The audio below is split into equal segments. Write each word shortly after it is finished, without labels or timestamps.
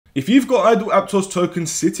If you've got idle Aptos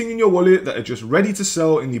tokens sitting in your wallet that are just ready to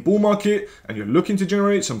sell in the bull market and you're looking to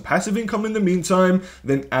generate some passive income in the meantime,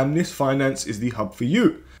 then Amnis Finance is the hub for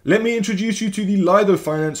you. Let me introduce you to the Lido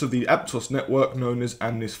finance of the Aptos network known as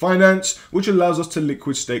Amnis Finance, which allows us to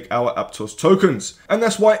liquid stake our Aptos tokens. And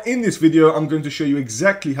that's why in this video, I'm going to show you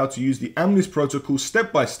exactly how to use the Amnis protocol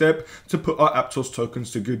step by step to put our Aptos tokens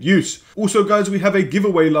to good use. Also guys, we have a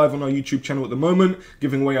giveaway live on our YouTube channel at the moment,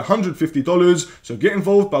 giving away $150. So get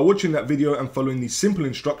involved by watching that video and following these simple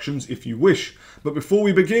instructions if you wish. But before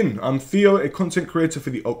we begin, I'm Theo, a content creator for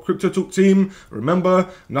the Alt Crypto Talk team. Remember,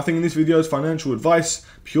 nothing in this video is financial advice,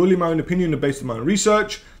 purely my own opinion and based on my own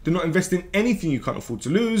research. Do not invest in anything you can't afford to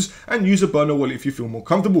lose, and use a burner wallet if you feel more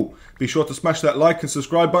comfortable. Be sure to smash that like and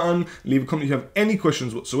subscribe button, leave a comment if you have any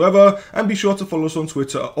questions whatsoever, and be sure to follow us on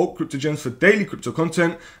Twitter at AltCryptoGens for daily crypto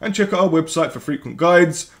content, and check out our website for frequent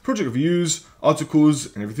guides, project reviews,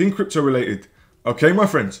 articles, and everything crypto related. Okay, my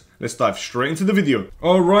friends, let's dive straight into the video.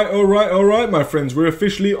 All right, my friends. We're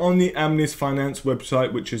officially on the Amnis Finance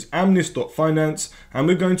website, which is amnis.finance, and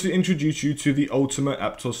we're going to introduce you to the ultimate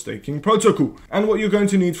Aptos staking protocol. And what you're going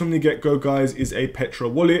to need from the get-go, guys, is a Petra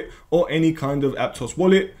wallet or any kind of Aptos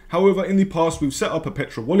wallet. However, in the past, we've set up a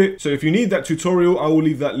Petra wallet. So if you need that tutorial, I will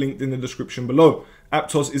leave that linked in the description below.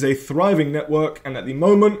 Aptos is a thriving network, and at the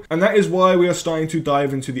moment, and that is why we are starting to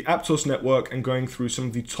dive into the Aptos network and going through some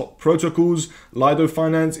of the top protocols. Lido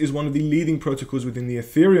Finance is one of the leading protocols within the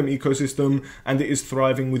Ethereum ecosystem, and it is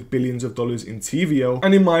thriving with billions of dollars in TVL.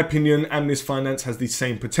 And in my opinion, Amnis Finance has the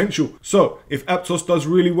same potential. So if Aptos does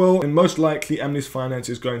really well, then most likely Amnis Finance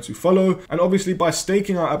is going to follow. And obviously by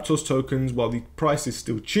staking our Aptos tokens while the price is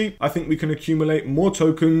still cheap, I think we can accumulate more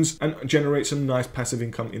tokens and generate some nice passive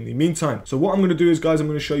income in the meantime. So what I'm going to do is, guys, I'm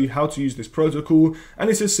going to show you how to use this protocol, and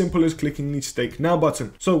it's as simple as clicking the stake now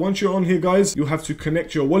button. So once you're on here, guys, you'll have to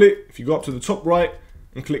connect your wallet. If you go up to the top right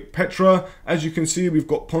and click Petra, as you can see, we've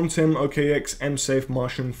got Pontem, OKX, MSafe,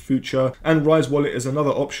 Martian, Future, and Rise Wallet as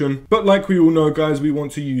another option. But like we all know, guys, we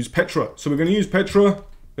want to use Petra. So we're going to use Petra.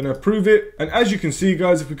 Going to approve it, and as you can see,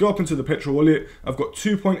 guys, if we go up into the Petra wallet, I've got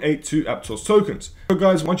 2.82 Aptos tokens. So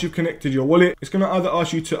guys, once you've connected your wallet, it's going to either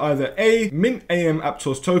ask you to either A, mint AM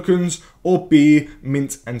Aptos tokens, or B,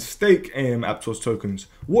 mint and stake AM Aptos tokens.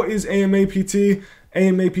 What is AMAPT?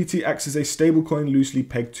 AMAPT acts as a stablecoin loosely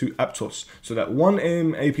pegged to Aptos, so that one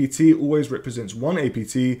AMAPT always represents one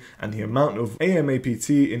APT, and the amount of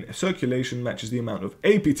AMAPT in circulation matches the amount of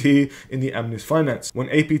APT in the Amnis Finance. When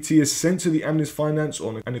APT is sent to the Amnis Finance,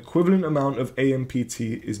 or an equivalent amount of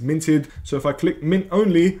AMPT is minted. So if I click mint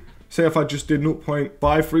only, say if I just did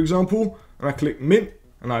 0.5 for example, and I click mint,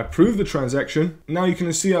 and I approve the transaction, now you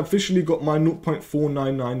can see I've officially got my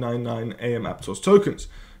 0.49999 AM Aptos tokens.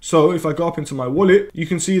 So if I go up into my wallet, you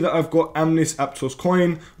can see that I've got Amnis Aptos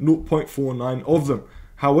coin, 0.49 of them.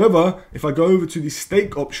 However, if I go over to the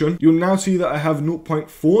stake option, you'll now see that I have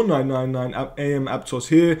 0.4999 AM Aptos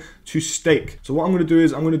here to stake. So what I'm going to do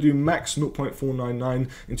is I'm going to do max 0.499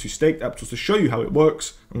 into staked Aptos to show you how it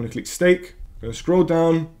works. I'm going to click stake, I'm going to scroll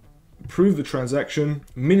down, approve the transaction,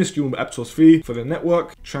 minuscule Aptos fee for the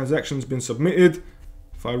network, transaction's been submitted.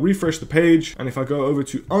 If I refresh the page, and if I go over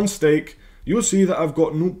to unstake, you'll see that I've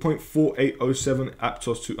got 0.4807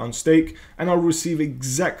 Aptos to unstake, and I'll receive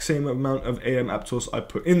exact same amount of AM Aptos I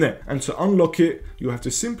put in there. And to unlock it, you'll have to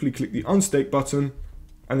simply click the unstake button,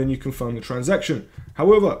 and then you confirm the transaction.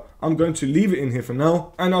 However, I'm going to leave it in here for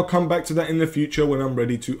now, and I'll come back to that in the future when I'm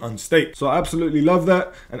ready to unstake. So I absolutely love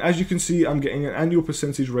that. And as you can see, I'm getting an annual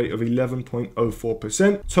percentage rate of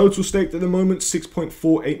 11.04%. Total staked at the moment,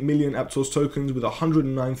 6.48 million Aptos tokens with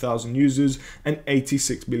 109,000 users and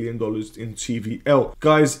 $86 billion in TVL.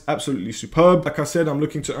 Guys, absolutely superb. Like I said, I'm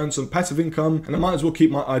looking to earn some passive income, and I might as well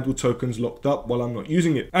keep my idle tokens locked up while I'm not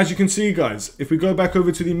using it. As you can see, guys, if we go back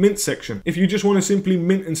over to the mint section, if you just want to simply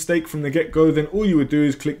mint and stake from the get-go, then all you would do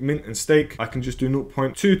is click mint and stake. I can just do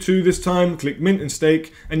 0.22 this time, click mint and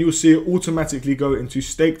stake, and you'll see it automatically go into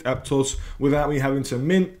staked Aptos without me having to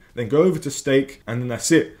mint, then go over to stake, and then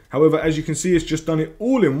that's it. However, as you can see, it's just done it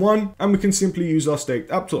all in one, and we can simply use our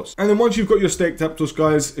staked Aptos. And then once you've got your staked Aptos,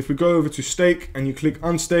 guys, if we go over to stake and you click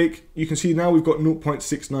unstake, you can see now we've got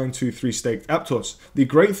 0.6923 staked Aptos. The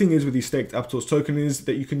great thing is with the staked Aptos token is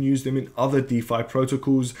that you can use them in other DeFi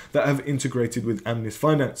protocols that have integrated with Amnis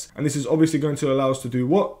Finance. And this is obviously going to allow us to do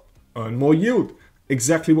what? Earn more yield.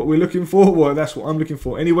 exactly what we're looking for. Well, that's what I'm looking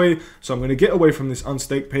for anyway. So I'm going to get away from this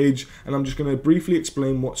unstaked page, and I'm just going to briefly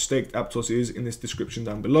explain what Staked Aptos is in this description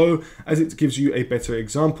down below, as it gives you a better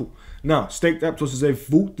example. Now, Staked Aptos is a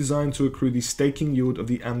vault designed to accrue the staking yield of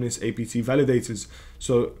the Amnis APT validators.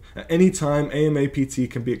 So at any time, AMAPT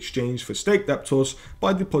can be exchanged for Staked Aptos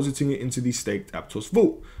by depositing it into the Staked Aptos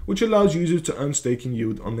vault, which allows users to earn staking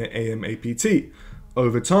yield on their AMAPT.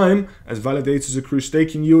 Over time, as validators accrue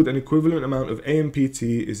staking yield, an equivalent amount of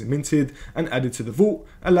AMPT is minted and added to the vault,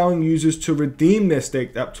 allowing users to redeem their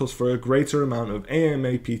Staked Aptos for a greater amount of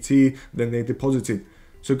AMAPT than they deposited.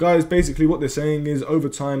 So guys, basically what they're saying is, over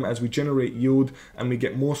time, as we generate yield and we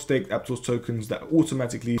get more Staked Aptos tokens that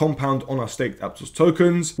automatically compound on our Staked Aptos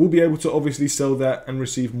tokens, we'll be able to obviously sell that and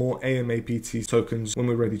receive more AMAPT tokens when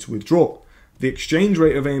we're ready to withdraw. The exchange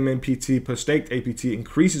rate of AMAPT per staked APT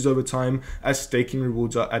increases over time as staking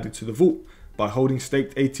rewards are added to the vault. By holding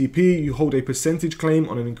staked ATP, you hold a percentage claim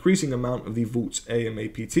on an increasing amount of the vault's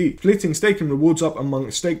AMAPT, splitting staking rewards up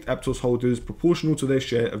among Staked Aptos holders proportional to their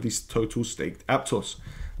share of the total Staked Aptos.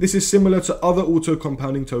 This is similar to other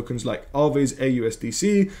auto-compounding tokens like Aves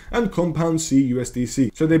AUSDC and Compound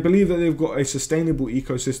CUSDC. So they believe that they've got a sustainable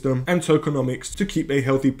ecosystem and tokenomics to keep a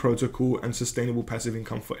healthy protocol and sustainable passive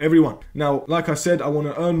income for everyone. Now, like I said, I want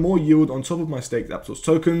to earn more yield on top of my Staked Aptos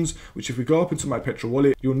tokens, which if we go up into my Petra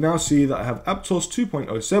wallet, you'll now see that I have Aptos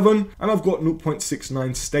 2.07 and I've got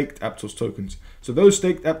 0.69 Staked Aptos tokens. So those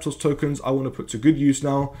Staked Aptos tokens I want to put to good use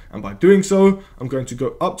now, and by doing so, I'm going to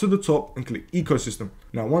go up to the top and click Ecosystem.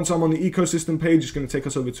 Now, once I'm on the ecosystem page, it's going to take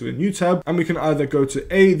us over to a new tab, and we can either go to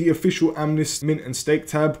the official Amnis Mint and Stake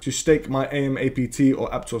tab to stake my AMAPT or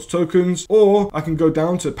Aptos tokens, or I can go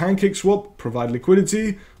down to PancakeSwap, provide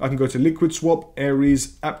liquidity. I can go to Liquid Swap,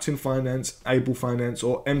 Aries, Amnis Finance, Able Finance,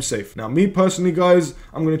 or MSafe. Now, me personally, guys,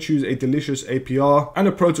 I'm going to choose a delicious APR and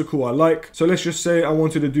a protocol I like. So let's just say I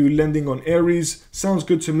wanted to do lending on Aries. Sounds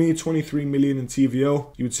good to me, 23 million in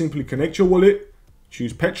TVL. You would simply connect your wallet,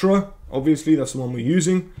 choose Petra. Obviously, that's the one we're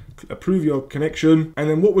using. Approve your connection. And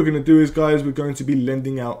then what we're going to do is, guys, we're going to be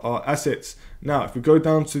lending out our assets. Now, if we go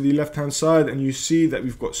down to the left-hand side and you see that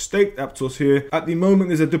we've got Staked Aptos here, at the moment,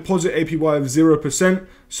 there's a deposit APY of 0%.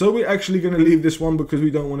 So we're actually going to leave this one because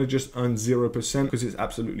we don't want to just earn 0% because it's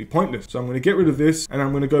absolutely pointless. So I'm going to get rid of this and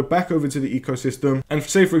I'm going to go back over to the ecosystem. And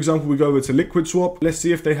say, for example, we go over to Liquid Swap. Let's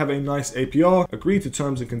see if they have a nice APR. Agree to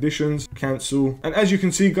terms and conditions. Cancel. And as you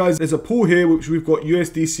can see, guys, there's a pool here which we've got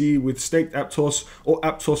USDC with Staked Aptos or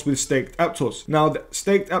Aptos with Staked Aptos. Now, the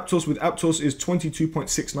Staked Aptos with Aptos is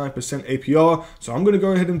 22.69% APR. So I'm going to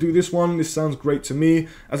go ahead and do this one. This sounds great to me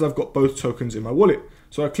as I've got both tokens in my wallet.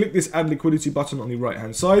 So I click this add liquidity button on the right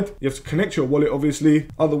hand side. You have to connect your wallet, obviously.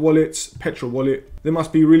 Other wallets, Petra wallet. They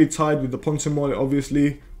must be really tied with the Pontin wallet,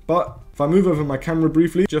 obviously. But if I move over my camera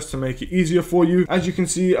briefly, just to make it easier for you, as you can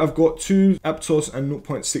see, I've got 2 Aptos and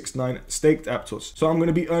 0.69 Staked Aptos. So I'm going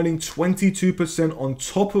to be earning 22% on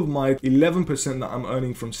top of my 11% that I'm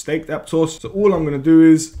earning from Staked Aptos. So all I'm going to do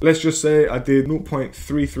is, let's just say I did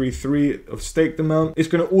 0.333 of staked amount. It's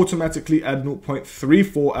going to automatically add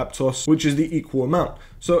 0.34 Aptos, which is the equal amount.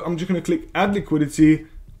 So I'm just going to click add liquidity,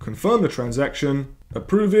 confirm the transaction,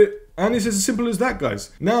 approve it. And it's as simple as that,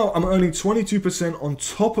 guys. Now I'm earning 22% on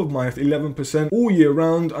top of my 11% all year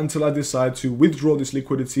round until I decide to withdraw this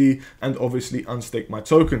liquidity and obviously unstake my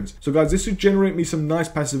tokens. So guys, this should generate me some nice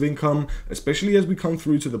passive income, especially as we come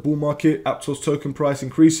through to the bull market. Aptos token price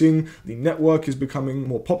increasing, the network is becoming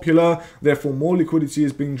more popular, therefore more liquidity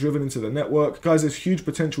is being driven into the network. Guys, there's huge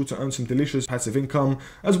potential to earn some delicious passive income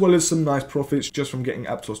as well as some nice profits just from getting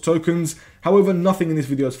Aptos tokens. However, nothing in this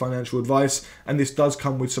video is financial advice, and this does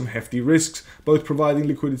come with some hefty risks, both providing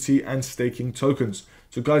liquidity and staking tokens.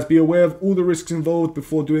 So guys, be aware of all the risks involved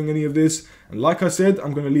before doing any of this. And like I said,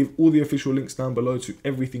 I'm going to leave all the official links down below to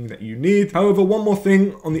everything that you need. However, one more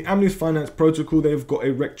thing, on the Amnis Finance protocol, they've got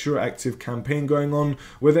a retroactive campaign going on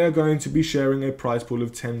where they're going to be sharing a prize pool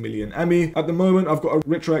of 10 million AMI. At the moment, I've got a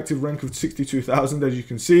retroactive rank of 62,000, as you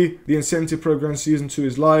can see. The incentive program season 2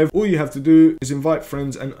 is live. All you have to do is invite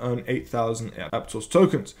friends and earn 8,000 Aptos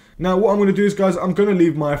tokens. Now, what I'm going to do is, guys, I'm going to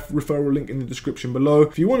leave my referral link in the description below.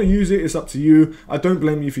 If you want to use it, it's up to you. I don't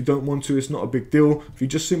blame you if you don't want to. It's not a big deal. If you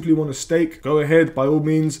just simply want to stake, go ahead, by all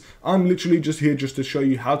means. I'm literally just here just to show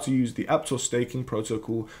you how to use the Aptos staking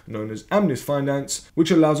protocol known as Amnis Finance, which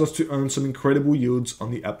allows us to earn some incredible yields on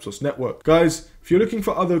the Aptos network. Guys, if you're looking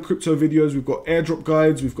for other crypto videos, we've got airdrop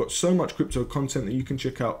guides, we've got so much crypto content that you can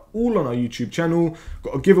check out all on our YouTube channel.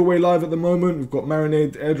 Got a giveaway live at the moment. We've got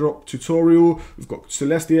Marinade airdrop tutorial, we've got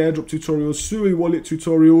Celestia airdrop tutorial, Sui wallet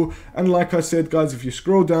tutorial, and like I said, guys, if you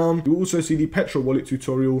scroll down, you also see the Petra wallet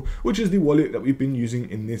tutorial, which is the wallet that we've been using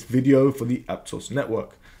in this video for the Aptos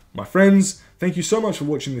network. My friends, thank you so much for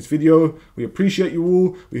watching this video. We appreciate you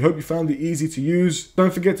all. We hope you found it easy to use.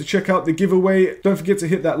 Don't forget to check out the giveaway. Don't forget to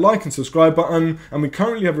hit that like and subscribe button. And we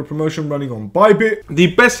currently have a promotion running on Bybit,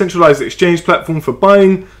 the best centralized exchange platform for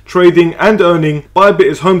buying, trading, and earning. Bybit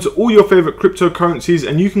is home to all your favorite cryptocurrencies,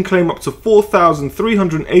 and you can claim up to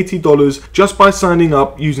 $4,380 just by signing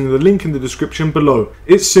up using the link in the description below.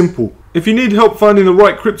 It's simple. If you need help finding the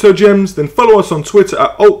right crypto gems, then follow us on Twitter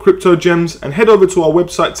at altcryptogems and head over to our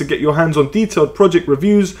website to get your hands on detailed project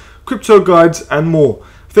reviews, crypto guides, and more.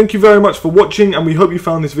 Thank you very much for watching, and we hope you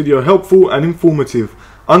found this video helpful and informative.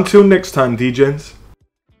 Until next time, DGens.